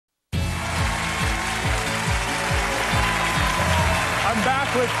I'm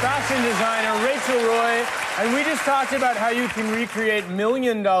back with fashion designer Rachel Roy, and we just talked about how you can recreate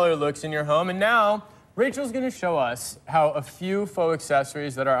million-dollar looks in your home, and now Rachel's going to show us how a few faux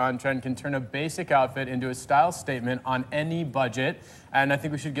accessories that are on trend can turn a basic outfit into a style statement on any budget, and I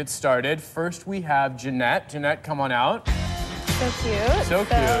think we should get started. First, we have Jeanette. Jeanette, come on out. So cute. So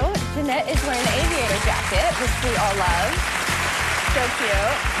cute. Jeanette is wearing the aviator jacket, which we all love. So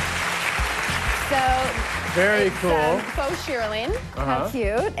cute. So very cool. Faux shearling. How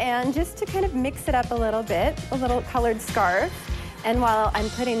cute. And just to kind of mix it up a little bit, a little colored scarf. And while I'm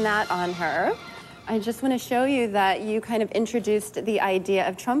putting that on her, I just want to show you that you kind of introduced the idea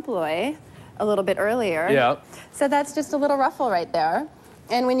of trompe-l'oeil a little bit earlier. Yeah. So that's just a little ruffle right there.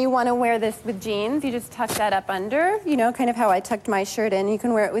 And when you want to wear this with jeans, you just tuck that up under, you know, kind of how I tucked my shirt in. You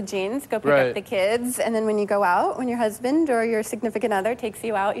can wear it with jeans, go pick up the kids, and then when you go out, when your husband or your significant other takes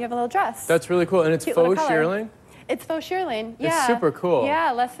you out, you have a little dress. That's really cool. And it's faux shearling? It's faux shearling, yeah. It's super cool.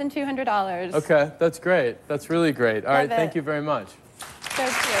 Yeah, less than $200. Okay, that's great. That's really great. All right, thank you very much. So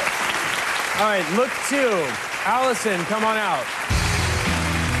cute. All right, look two. Allison, come on out.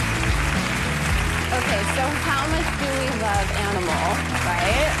 Okay, so how much do we love animal,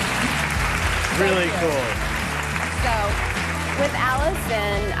 right? Really cool. So with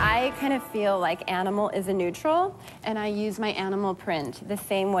Allison, I kind of feel like animal is a neutral, and I use my animal print the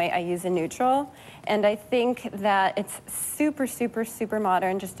same way I use a neutral. And I think that it's super, super, super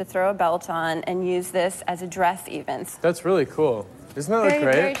modern just to throw a belt on and use this as a dress even. That's really cool. Isn't that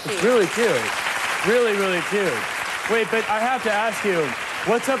great? Very chic. It's really cute. Really, really cute. Wait, but I have to ask you,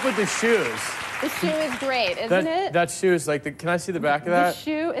 what's up with the shoes? The shoe is great, isn't it? That shoe is like, can I see the back of that? The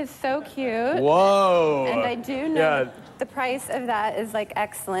shoe is so cute. Whoa. And I do know that the price of that is like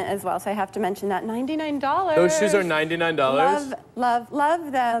excellent as well, so I have to mention that. $99. Those shoes are $99? Love, love,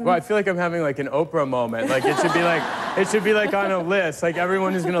 love them. Well, I feel like I'm having like an Oprah moment. Like it should be like on a list. Like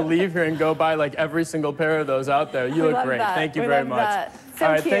everyone is gonna leave here and go buy like every single pair of those out there. You look great. That. Thank you very much. So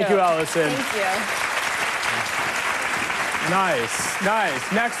all right, cute. thank you, Allison. Thank you. Nice,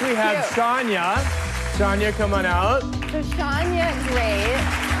 nice. Next we have Shania. Shania, come on out. So Shania, great.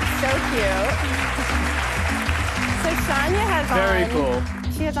 So cute. So Shania has Very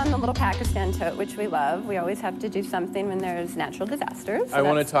cool. She has on the little Pakistan tote, which we love. We always have to do something when there's natural disasters. So I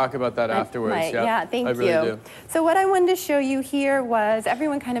want to talk about that afterwards. Yeah, thank you. I really do. So what I wanted to show you here was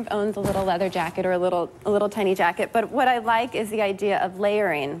everyone kind of owns a little leather jacket or a little tiny jacket, but what I like is the idea of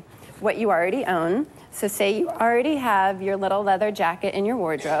layering what you already own. So say you already have your little leather jacket in your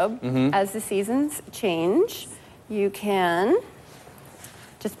wardrobe. As the seasons change, you can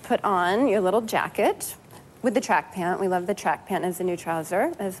just put on your little jacket with the track pant. We love the track pant as a new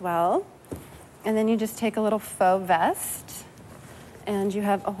trouser as well. And then you just take a little faux vest, and you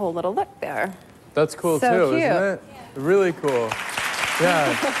have a whole little look there. That's cool too, isn't it? Yeah. Really cool. Yeah.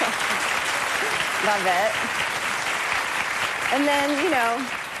 Love it. And then, you know,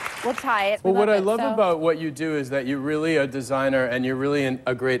 we'll tie it. Well, what I love about what you do is that you're really a designer and you're really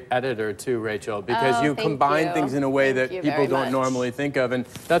a great editor too, Rachel, because you combine things in a way that people don't normally think of, and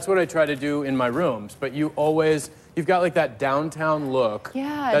that's what I try to do in my rooms. But you've got like that downtown look.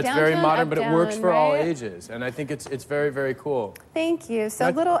 Yeah, that's very modern, but it works for all ages, and I think it's very, very cool. Thank you. So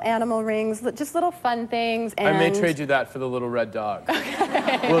little animal rings, just little fun things. And I may trade you that for the little red dog.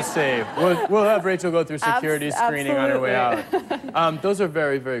 Okay. We'll see. We'll have Rachel go through security screening on her way out. Those are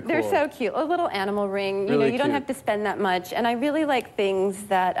very, very cool. They're so cute. A little animal ring. You know, you don't have to spend that much. And I really like things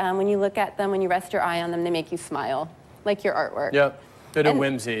that when you look at them, when you rest your eye on them, they make you smile, like your artwork. Yep. Good at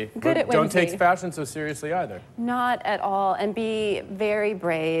whimsy. Good at whimsy. Don't take fashion so seriously either. Not at all. And be very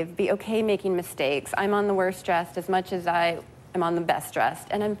brave. Be okay making mistakes. I'm on the worst dressed as much as I am on the best dressed.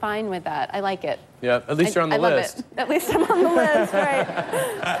 And I'm fine with that. I like it. Yeah, at least you're on the list. Love it. At least I'm on the list, right.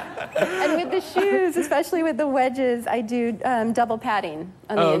 And with the shoes, especially with the wedges, I do double padding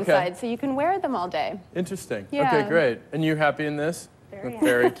on the inside. So you can wear them all day. Interesting. Yeah. Okay, great. And you happy in this?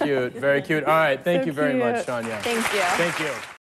 Very cute. Very cute. All right, thank you very much, Shania. Thank you. Thank you.